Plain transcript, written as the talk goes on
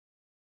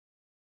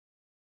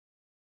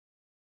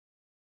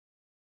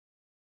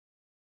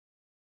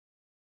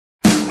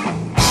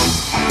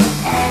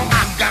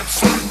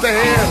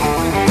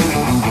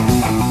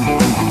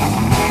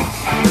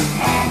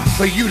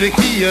for you to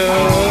hear.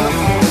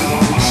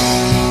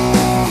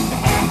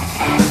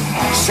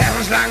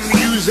 Sounds like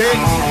music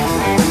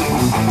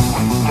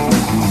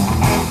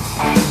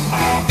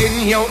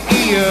in your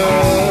ear.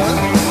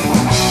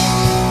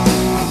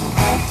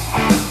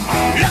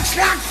 Looks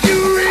like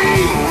fury,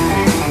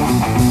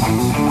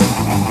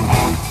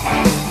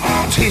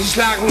 tastes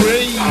like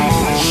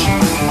rage.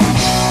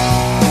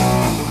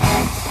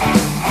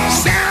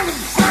 Sound of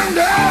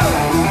thunder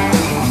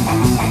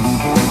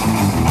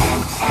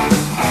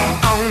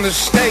on the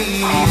stage.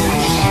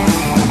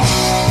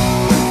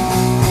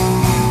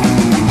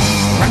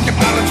 Rock your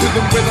body to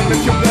the rhythm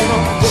if you wanna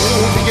go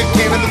till you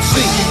can't even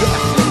see.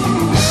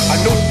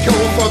 No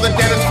cure for the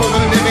dead, it's for the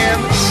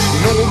living.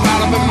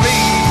 Nobody but me.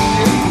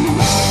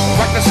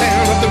 Rock the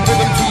sound of the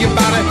rhythm to your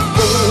body,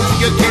 go till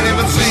you can't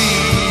even see.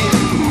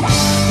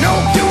 No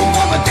cure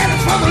for the dead,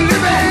 it's for the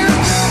living.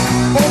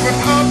 Open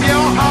up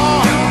your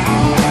heart,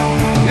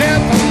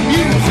 let the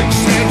music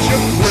set you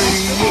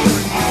free.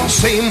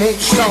 Same old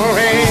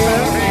story,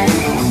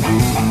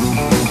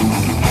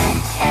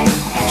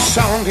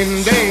 song and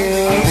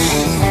dance.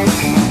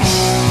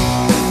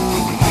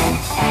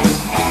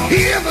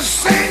 Hear the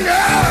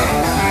singer,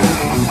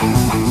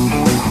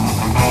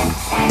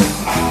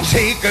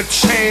 take a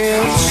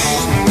chance.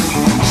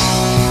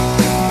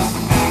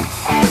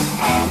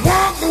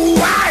 Walk the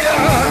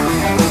wire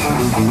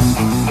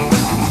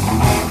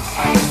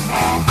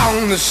on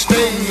the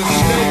stage.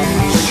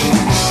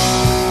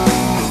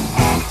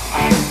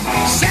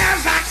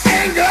 Sounds like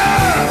anger,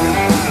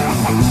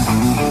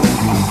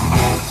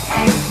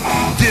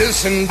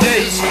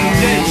 disengage.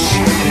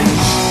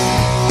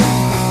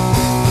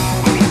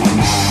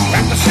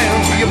 Wrap the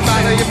sound to your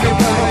body if you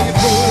wanna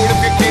go, if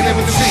you can't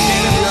even see.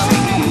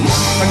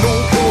 No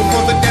cure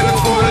for the dead,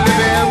 it's for the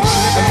living.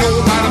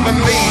 Nobody but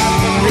me.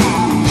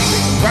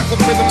 Rock the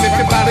rhythm if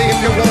your body if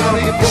you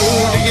wanna go,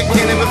 till you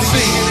can't even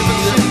see.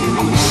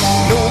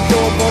 No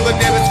cure for the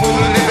dead, it's for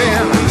the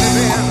living.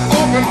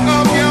 Open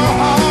up your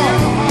heart,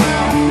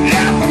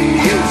 let the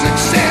music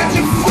set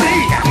you free.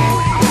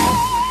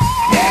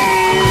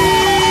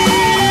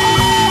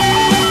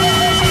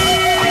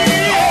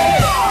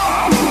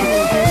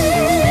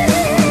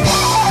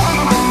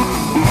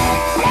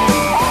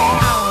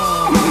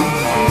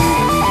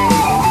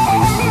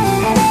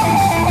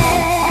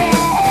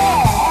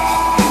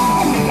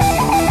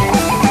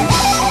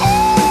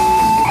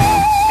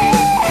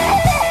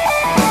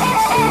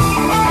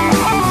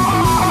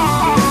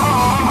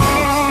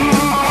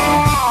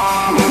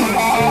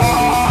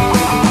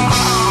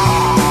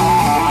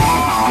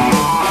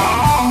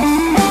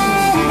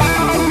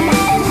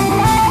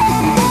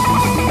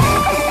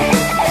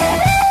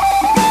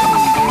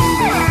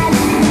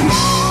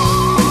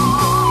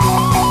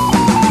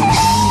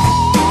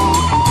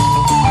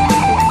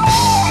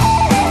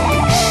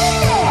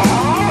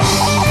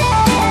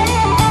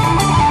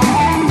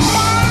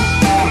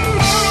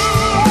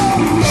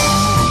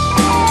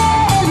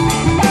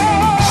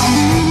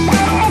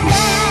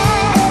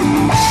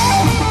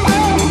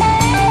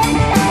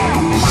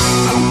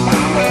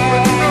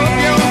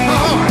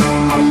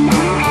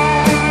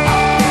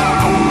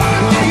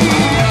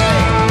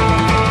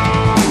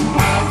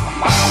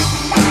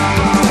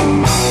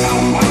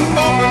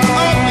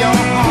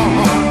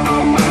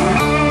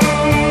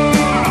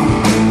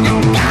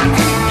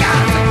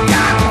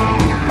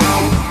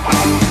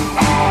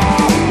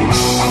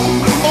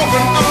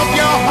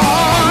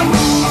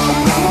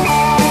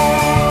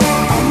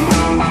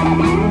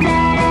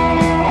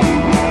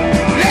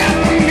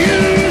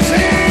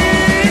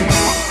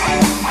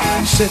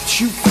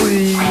 Set you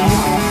free.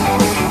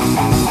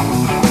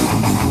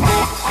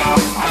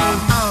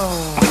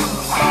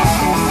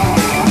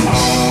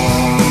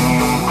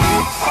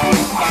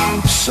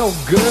 So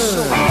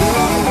good.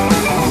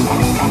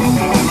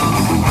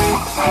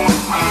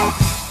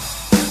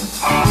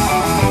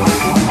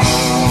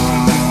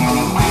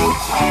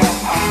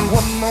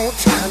 One more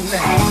time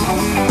now.